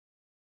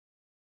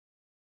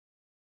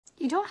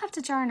You don't have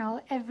to journal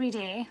every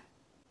day.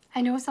 I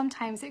know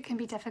sometimes it can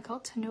be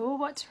difficult to know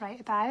what to write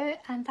about,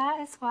 and that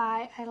is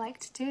why I like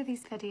to do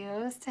these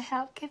videos, to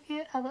help give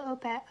you a little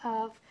bit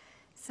of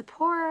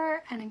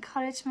support and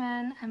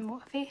encouragement and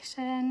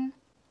motivation.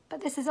 But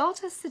this is all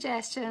just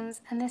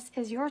suggestions, and this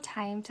is your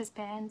time to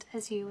spend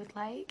as you would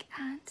like,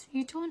 and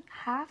you don't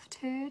have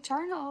to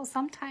journal.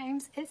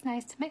 Sometimes it's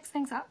nice to mix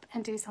things up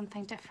and do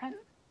something different.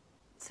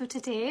 So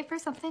today, for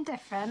something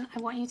different, I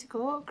want you to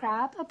go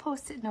grab a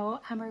post-it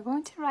note and we're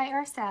going to write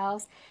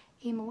ourselves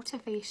a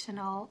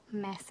motivational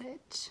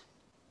message.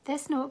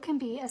 This note can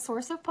be a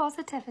source of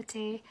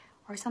positivity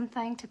or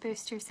something to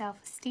boost your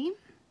self-esteem.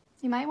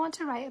 You might want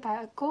to write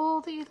about a goal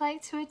that you'd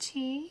like to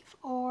achieve,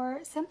 or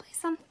simply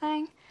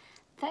something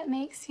that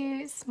makes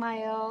you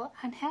smile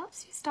and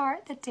helps you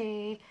start the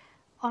day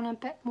on a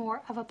bit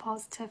more of a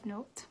positive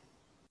note.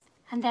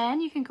 And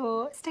then you can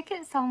go stick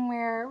it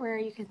somewhere where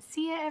you can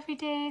see it every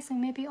day, so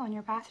maybe on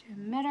your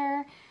bathroom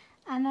mirror,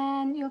 and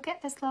then you'll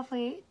get this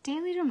lovely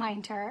daily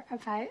reminder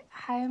about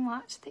how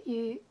much that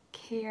you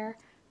care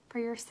for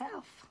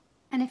yourself.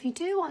 And if you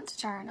do want to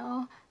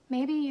journal,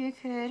 maybe you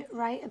could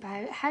write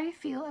about how you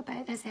feel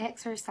about this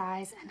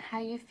exercise and how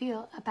you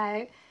feel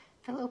about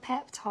the little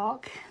pep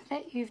talk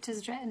that you've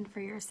just written for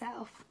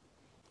yourself.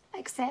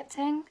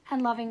 Accepting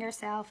and loving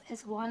yourself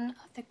is one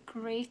of the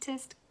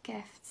greatest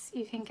gifts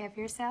you can give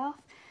yourself,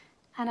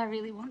 and I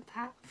really want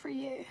that for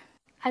you.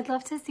 I'd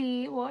love to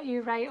see what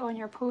you write on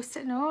your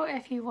post-it note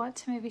if you want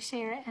to maybe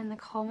share it in the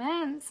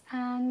comments,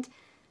 and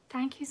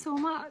thank you so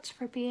much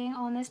for being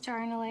on this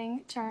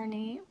journaling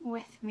journey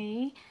with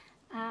me.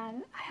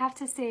 And I have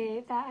to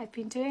say that I've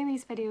been doing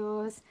these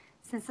videos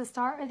since the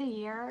start of the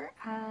year,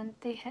 and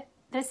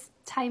this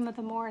time of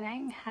the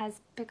morning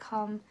has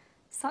become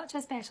such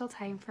a special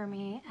time for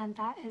me, and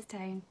that is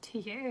down to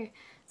you.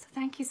 So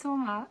thank you so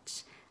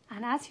much,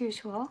 and as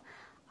usual,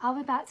 I'll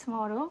be back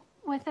tomorrow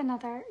with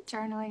another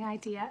journaling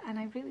idea, and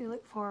I really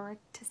look forward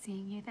to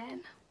seeing you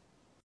then.